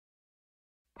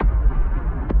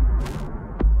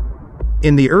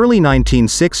In the early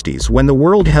 1960s, when the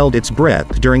world held its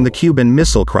breath during the Cuban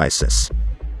Missile Crisis,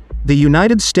 the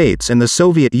United States and the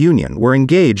Soviet Union were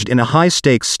engaged in a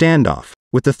high-stakes standoff,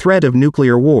 with the threat of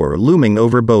nuclear war looming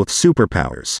over both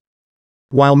superpowers.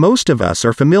 While most of us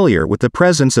are familiar with the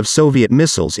presence of Soviet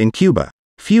missiles in Cuba,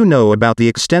 few know about the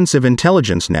extensive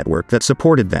intelligence network that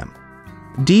supported them.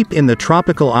 Deep in the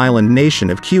tropical island nation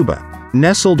of Cuba,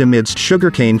 nestled amidst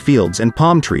sugarcane fields and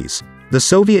palm trees, the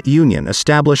Soviet Union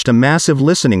established a massive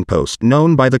listening post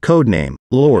known by the codename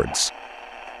Lourdes.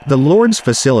 The Lourdes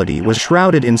facility was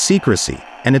shrouded in secrecy,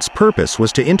 and its purpose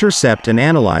was to intercept and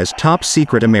analyze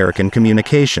top-secret American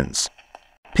communications.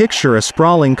 Picture a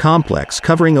sprawling complex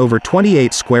covering over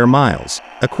 28 square miles,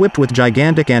 equipped with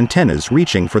gigantic antennas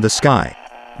reaching for the sky.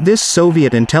 This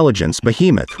Soviet intelligence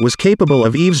behemoth was capable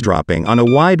of eavesdropping on a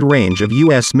wide range of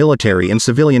U.S. military and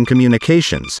civilian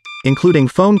communications, including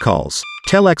phone calls,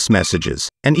 telex messages,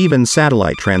 and even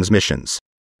satellite transmissions.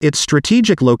 Its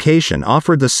strategic location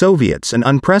offered the Soviets an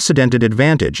unprecedented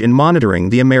advantage in monitoring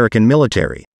the American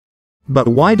military. But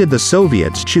why did the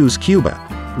Soviets choose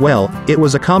Cuba? Well, it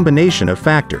was a combination of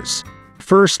factors.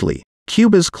 Firstly,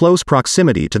 Cuba's close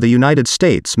proximity to the United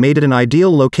States made it an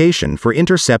ideal location for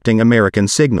intercepting American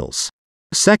signals.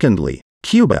 Secondly,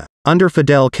 Cuba, under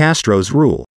Fidel Castro's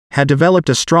rule, had developed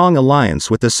a strong alliance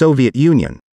with the Soviet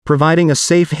Union, providing a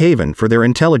safe haven for their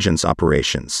intelligence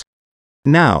operations.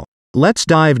 Now, let's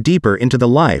dive deeper into the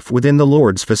life within the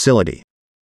Lourdes facility.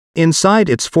 Inside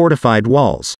its fortified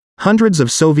walls, hundreds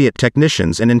of Soviet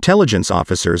technicians and intelligence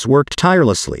officers worked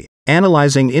tirelessly,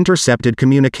 analyzing intercepted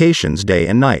communications day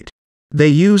and night. They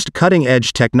used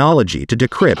cutting-edge technology to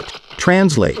decrypt,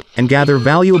 translate, and gather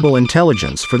valuable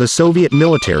intelligence for the Soviet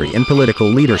military and political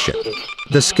leadership.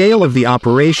 The scale of the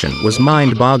operation was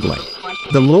mind-boggling.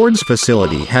 The Lourdes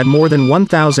facility had more than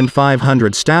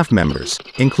 1,500 staff members,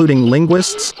 including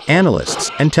linguists,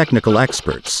 analysts, and technical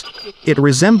experts. It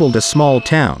resembled a small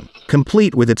town,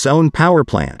 complete with its own power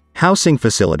plant, housing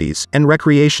facilities, and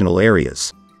recreational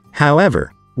areas.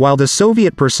 However, while the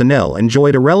Soviet personnel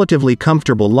enjoyed a relatively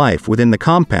comfortable life within the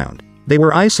compound, they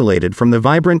were isolated from the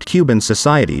vibrant Cuban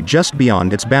society just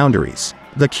beyond its boundaries.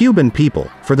 The Cuban people,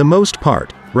 for the most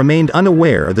part, remained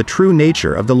unaware of the true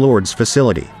nature of the Lourdes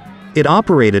facility. It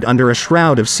operated under a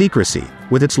shroud of secrecy,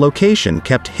 with its location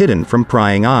kept hidden from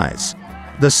prying eyes.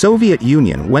 The Soviet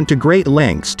Union went to great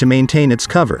lengths to maintain its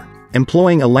cover,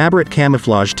 employing elaborate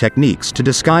camouflage techniques to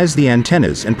disguise the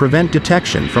antennas and prevent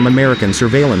detection from American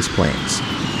surveillance planes.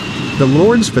 The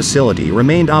Lourdes facility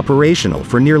remained operational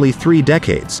for nearly 3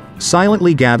 decades,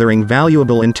 silently gathering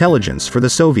valuable intelligence for the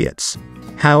Soviets.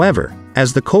 However,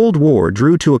 as the Cold War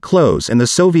drew to a close and the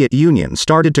Soviet Union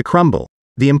started to crumble,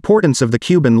 the importance of the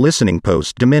Cuban listening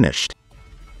post diminished.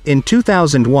 In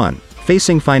 2001,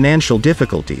 facing financial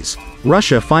difficulties,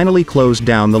 Russia finally closed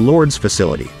down the Lourdes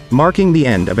facility, marking the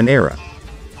end of an era.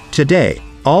 Today,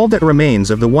 all that remains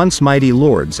of the once mighty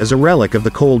Lourdes is a relic of the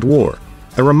Cold War,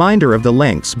 a reminder of the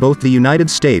lengths both the United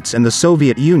States and the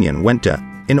Soviet Union went to,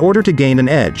 in order to gain an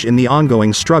edge in the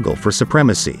ongoing struggle for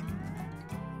supremacy.